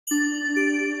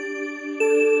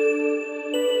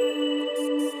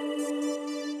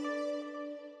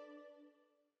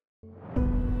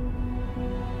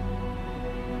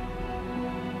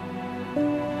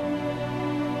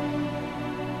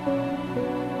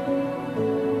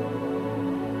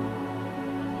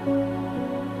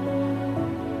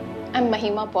I'm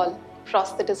Mahima Paul,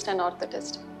 prosthetist and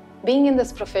orthotist. Being in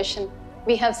this profession,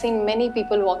 we have seen many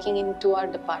people walking into our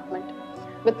department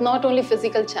with not only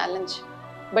physical challenge,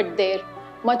 but their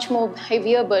much more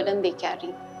heavier burden they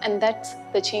carry, and that's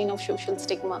the chain of social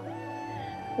stigma.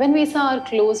 When we saw our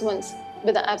close ones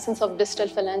with the absence of distal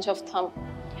phalange of thumb,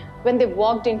 when they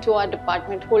walked into our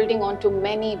department holding on to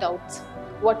many doubts,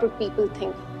 what would people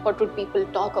think? What would people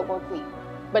talk about me?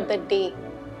 But the day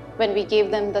when we gave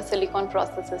them the silicone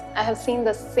prosthesis, I have seen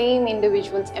the same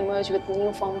individuals emerge with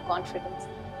newfound confidence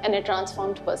and a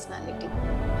transformed personality.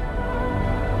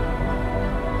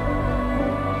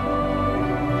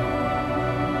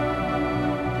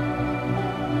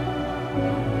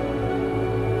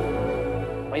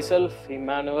 Myself,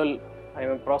 Emmanuel, I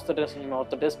am a prosthetist and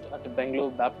orthotist at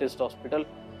Bangalore Baptist Hospital.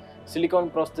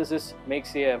 Silicone prosthesis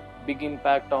makes a big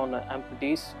impact on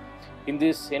amputees. In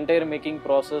this entire making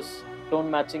process, tone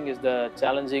matching is the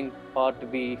challenging part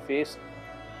we face.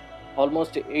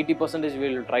 Almost 80%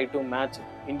 will try to match.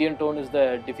 Indian tone is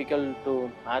the difficult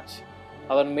to match.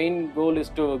 Our main goal is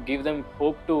to give them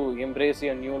hope to embrace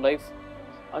a new life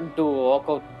and to walk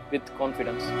out with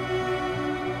confidence.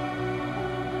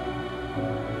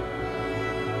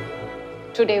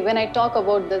 Today, when I talk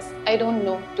about this, I don't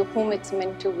know to whom it's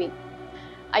meant to be.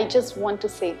 I just want to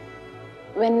say,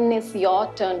 when is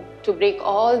your turn to break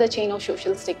all the chain of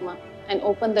social stigma and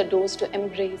open the doors to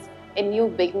embrace a new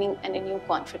beginning and a new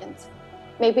confidence?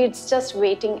 Maybe it's just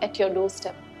waiting at your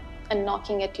doorstep and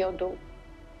knocking at your door.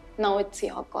 Now it's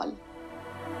your call.